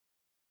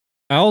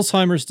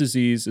Alzheimer's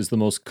disease is the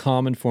most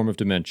common form of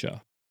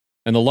dementia,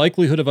 and the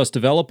likelihood of us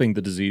developing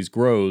the disease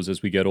grows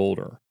as we get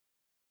older.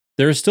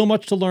 There is still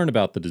much to learn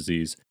about the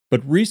disease,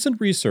 but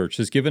recent research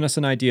has given us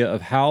an idea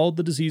of how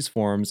the disease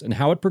forms and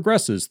how it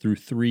progresses through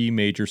three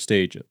major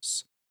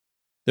stages.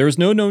 There is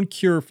no known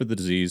cure for the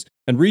disease,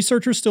 and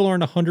researchers still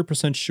aren't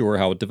 100% sure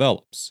how it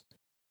develops.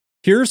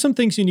 Here are some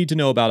things you need to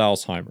know about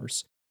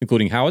Alzheimer's,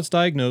 including how it's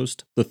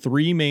diagnosed, the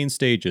three main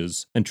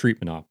stages, and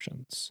treatment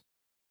options.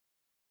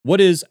 What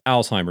is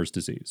Alzheimer's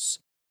disease?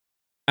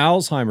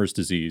 Alzheimer's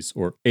disease,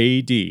 or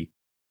AD,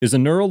 is a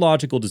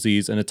neurological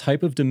disease and a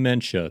type of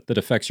dementia that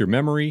affects your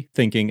memory,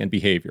 thinking, and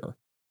behavior.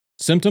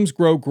 Symptoms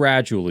grow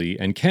gradually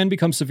and can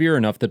become severe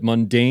enough that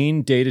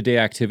mundane day-to-day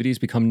activities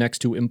become next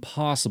to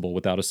impossible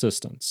without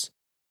assistance.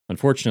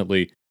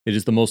 Unfortunately, it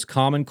is the most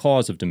common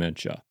cause of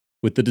dementia,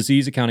 with the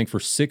disease accounting for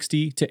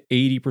 60 to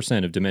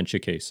 80% of dementia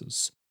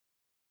cases.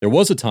 There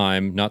was a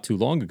time, not too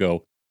long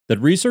ago, that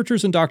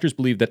researchers and doctors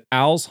believed that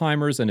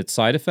Alzheimer's and its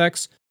side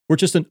effects were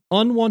just an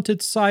unwanted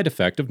side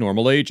effect of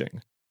normal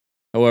aging.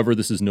 However,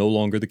 this is no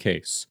longer the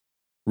case.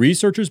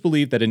 Researchers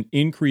believe that an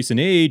increase in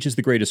age is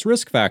the greatest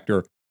risk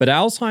factor, but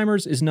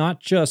Alzheimer's is not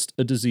just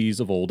a disease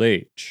of old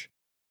age.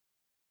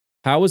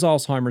 How is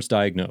Alzheimer's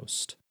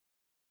diagnosed?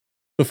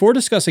 Before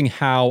discussing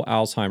how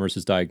Alzheimer's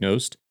is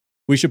diagnosed,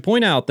 we should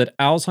point out that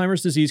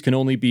Alzheimer's disease can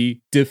only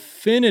be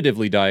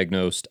definitively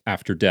diagnosed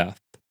after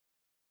death.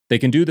 They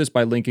can do this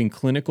by linking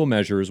clinical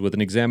measures with an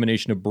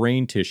examination of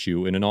brain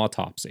tissue in an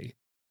autopsy.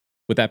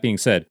 With that being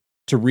said,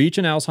 to reach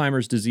an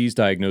Alzheimer's disease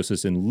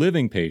diagnosis in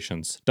living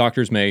patients,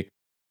 doctors may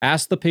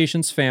ask the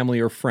patient's family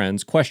or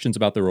friends questions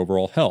about their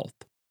overall health,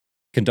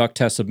 conduct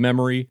tests of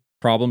memory,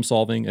 problem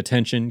solving,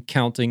 attention,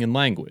 counting, and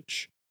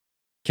language,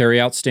 carry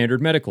out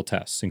standard medical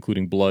tests,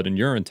 including blood and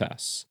urine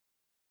tests,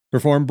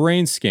 perform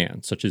brain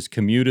scans such as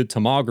computed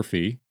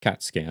tomography,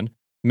 CAT scan,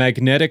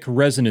 magnetic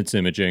resonance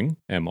imaging,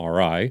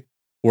 MRI,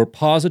 or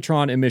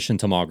positron emission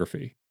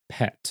tomography,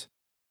 PET.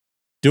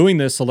 Doing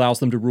this allows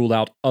them to rule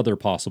out other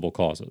possible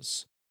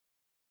causes.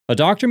 A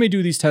doctor may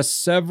do these tests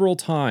several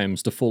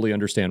times to fully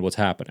understand what's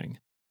happening.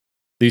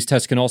 These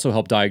tests can also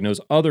help diagnose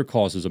other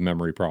causes of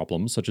memory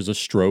problems, such as a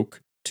stroke,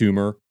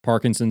 tumor,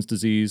 Parkinson's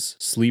disease,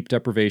 sleep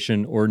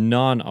deprivation, or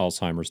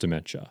non-Alzheimer's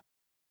dementia.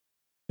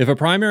 If a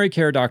primary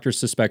care doctor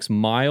suspects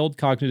mild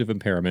cognitive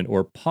impairment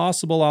or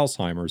possible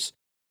Alzheimer's,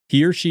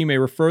 he or she may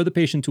refer the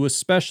patient to a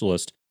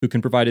specialist who can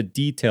provide a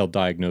detailed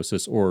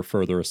diagnosis or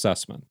further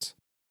assessment.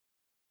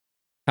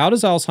 How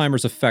does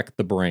Alzheimer's affect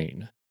the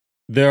brain?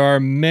 There are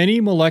many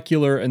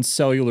molecular and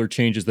cellular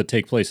changes that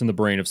take place in the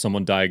brain of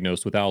someone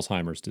diagnosed with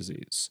Alzheimer's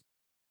disease.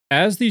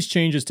 As these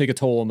changes take a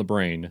toll on the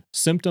brain,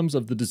 symptoms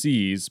of the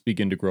disease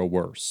begin to grow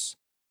worse.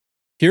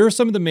 Here are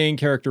some of the main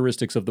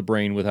characteristics of the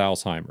brain with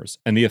Alzheimer's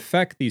and the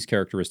effect these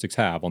characteristics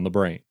have on the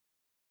brain.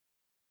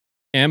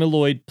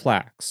 Amyloid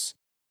plaques.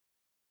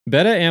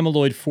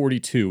 Beta-amyloid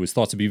 42 is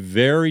thought to be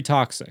very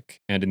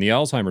toxic, and in the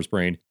Alzheimer's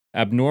brain,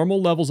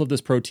 abnormal levels of this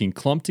protein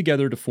clump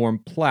together to form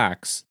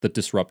plaques that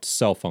disrupt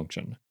cell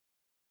function.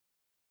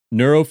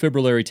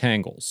 Neurofibrillary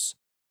tangles.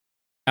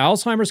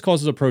 Alzheimer's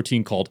causes a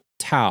protein called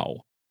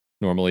tau,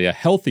 normally a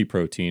healthy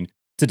protein,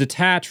 to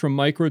detach from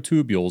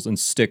microtubules and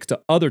stick to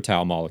other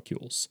tau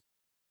molecules.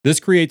 This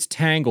creates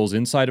tangles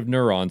inside of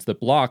neurons that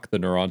block the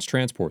neuron's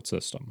transport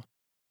system.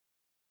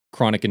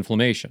 Chronic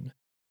inflammation.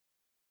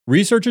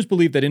 Researchers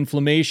believe that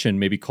inflammation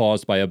may be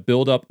caused by a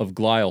buildup of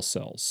glial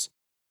cells.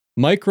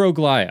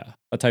 Microglia,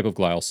 a type of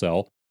glial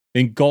cell,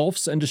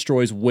 engulfs and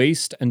destroys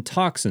waste and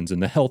toxins in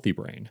the healthy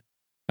brain.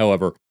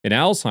 However, in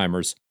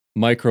Alzheimer's,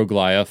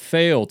 microglia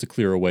fail to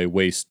clear away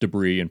waste,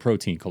 debris, and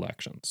protein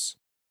collections.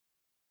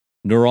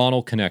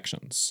 Neuronal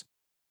connections.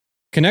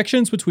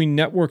 Connections between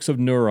networks of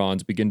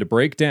neurons begin to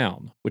break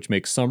down, which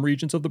makes some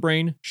regions of the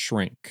brain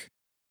shrink.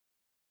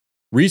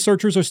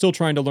 Researchers are still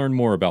trying to learn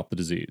more about the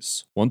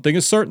disease. One thing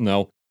is certain,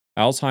 though,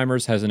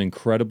 Alzheimer's has an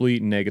incredibly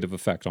negative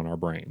effect on our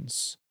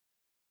brains.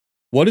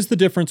 What is the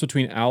difference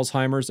between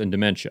Alzheimer's and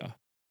dementia?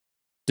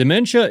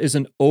 Dementia is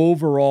an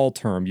overall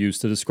term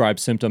used to describe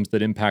symptoms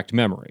that impact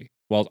memory,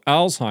 while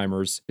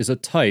Alzheimer's is a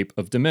type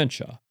of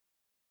dementia.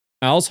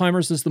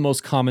 Alzheimer's is the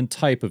most common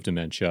type of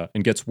dementia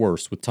and gets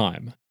worse with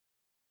time.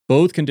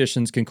 Both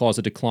conditions can cause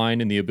a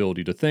decline in the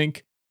ability to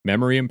think,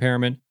 memory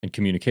impairment, and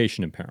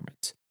communication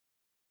impairment.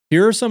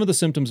 Here are some of the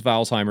symptoms of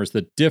Alzheimer's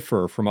that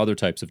differ from other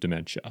types of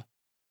dementia: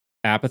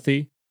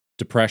 apathy,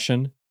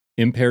 depression,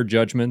 impaired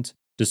judgment,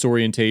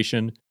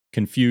 disorientation,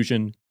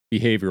 confusion,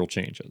 behavioral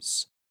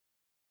changes.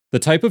 The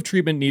type of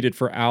treatment needed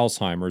for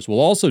Alzheimer's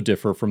will also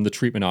differ from the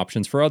treatment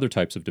options for other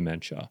types of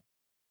dementia.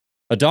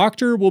 A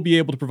doctor will be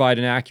able to provide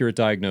an accurate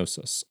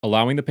diagnosis,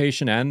 allowing the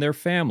patient and their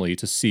family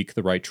to seek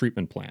the right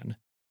treatment plan.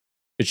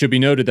 It should be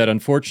noted that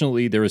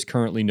unfortunately there is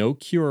currently no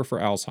cure for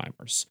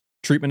Alzheimer's.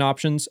 Treatment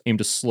options aim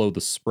to slow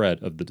the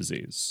spread of the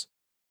disease.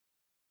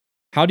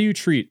 How do you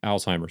treat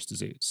Alzheimer's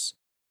disease?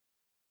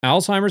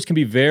 Alzheimer's can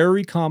be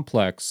very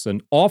complex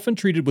and often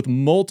treated with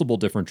multiple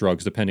different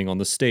drugs depending on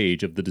the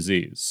stage of the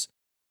disease.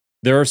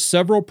 There are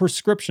several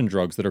prescription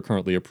drugs that are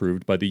currently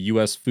approved by the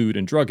U.S. Food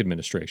and Drug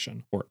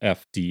Administration, or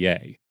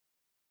FDA.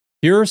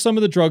 Here are some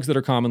of the drugs that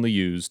are commonly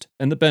used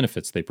and the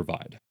benefits they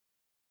provide.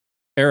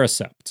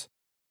 Aricept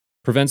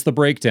prevents the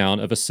breakdown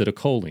of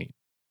acetylcholine.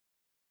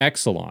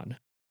 Exelon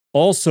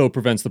also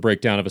prevents the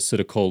breakdown of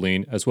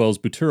acetylcholine as well as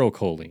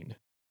butyrylcholine.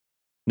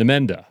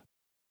 Namenda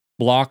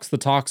blocks the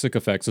toxic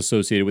effects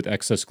associated with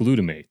excess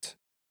glutamate.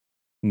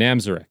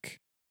 Namzaric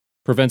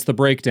prevents the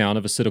breakdown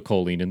of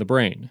acetylcholine in the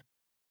brain.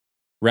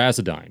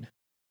 Razidine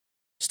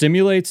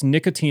stimulates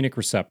nicotinic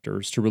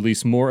receptors to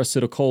release more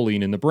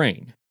acetylcholine in the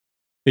brain.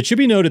 It should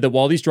be noted that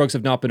while these drugs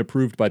have not been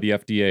approved by the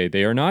FDA,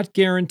 they are not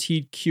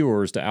guaranteed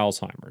cures to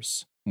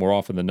Alzheimer's. More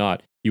often than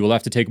not, you will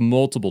have to take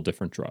multiple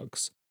different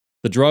drugs.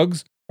 The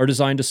drugs are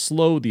designed to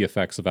slow the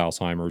effects of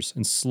Alzheimer's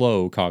and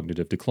slow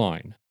cognitive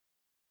decline.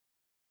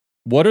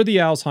 What are the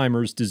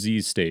Alzheimer's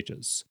disease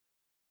stages?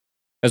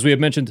 As we have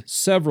mentioned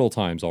several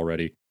times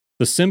already,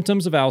 the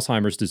symptoms of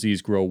Alzheimer's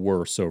disease grow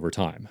worse over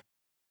time.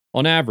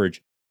 On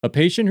average, a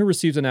patient who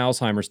receives an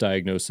Alzheimer's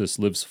diagnosis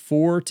lives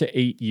 4 to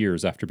 8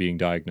 years after being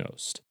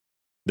diagnosed.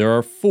 There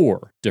are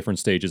 4 different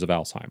stages of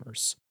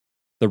Alzheimer's.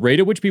 The rate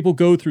at which people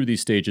go through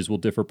these stages will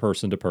differ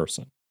person to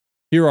person.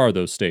 Here are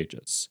those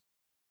stages.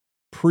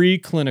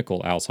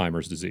 Preclinical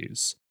Alzheimer's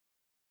disease.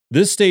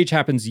 This stage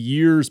happens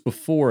years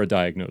before a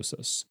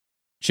diagnosis.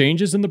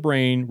 Changes in the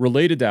brain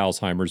related to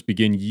Alzheimer's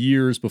begin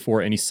years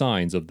before any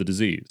signs of the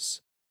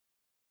disease.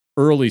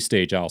 Early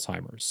stage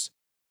Alzheimer's.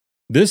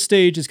 This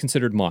stage is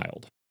considered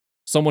mild.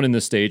 Someone in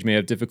this stage may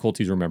have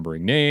difficulties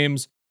remembering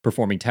names,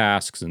 performing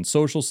tasks in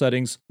social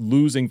settings,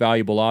 losing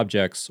valuable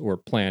objects, or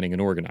planning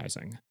and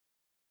organizing.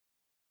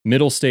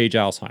 Middle stage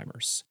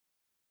Alzheimer's.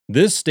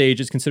 This stage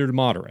is considered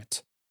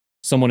moderate.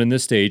 Someone in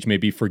this stage may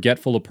be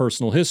forgetful of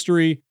personal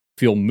history,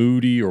 feel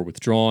moody or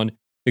withdrawn,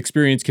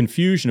 experience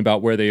confusion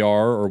about where they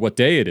are or what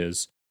day it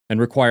is, and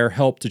require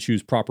help to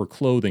choose proper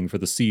clothing for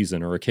the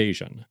season or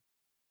occasion.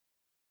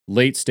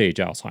 Late stage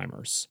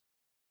Alzheimer's.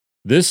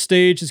 This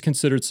stage is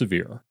considered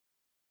severe.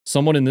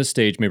 Someone in this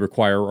stage may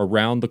require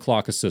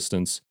around-the-clock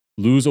assistance,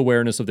 lose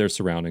awareness of their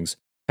surroundings,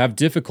 have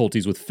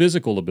difficulties with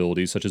physical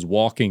abilities such as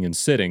walking and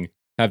sitting,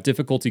 have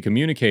difficulty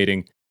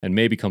communicating, and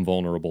may become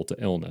vulnerable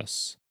to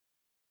illness.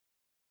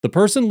 The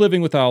person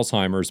living with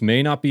Alzheimer's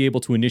may not be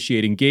able to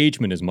initiate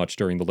engagement as much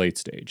during the late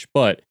stage,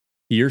 but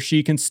he or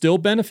she can still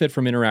benefit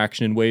from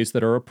interaction in ways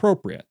that are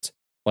appropriate,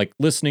 like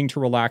listening to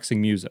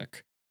relaxing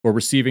music or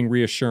receiving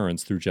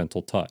reassurance through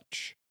gentle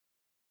touch.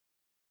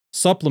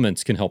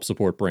 Supplements can help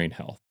support brain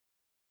health.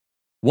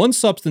 One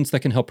substance that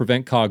can help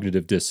prevent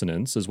cognitive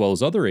dissonance, as well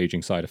as other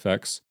aging side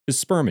effects,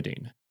 is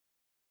spermidine.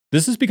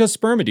 This is because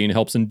spermidine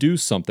helps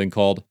induce something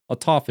called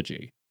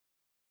autophagy.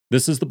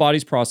 This is the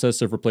body's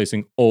process of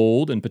replacing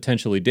old and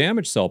potentially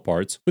damaged cell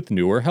parts with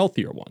newer,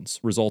 healthier ones,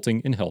 resulting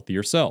in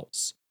healthier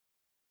cells.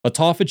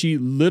 Autophagy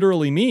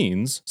literally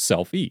means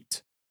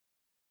self-eat.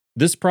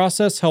 This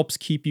process helps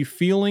keep you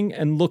feeling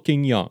and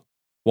looking young,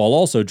 while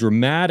also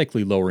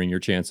dramatically lowering your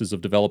chances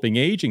of developing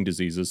aging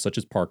diseases such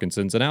as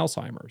Parkinson's and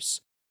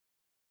Alzheimer's.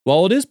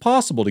 While it is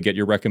possible to get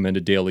your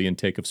recommended daily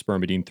intake of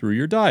spermidine through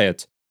your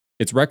diet,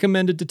 it's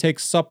recommended to take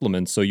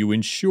supplements so you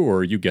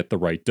ensure you get the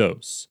right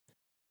dose.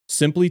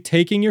 Simply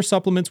taking your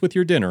supplements with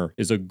your dinner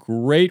is a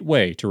great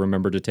way to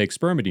remember to take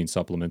spermidine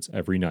supplements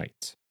every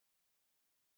night.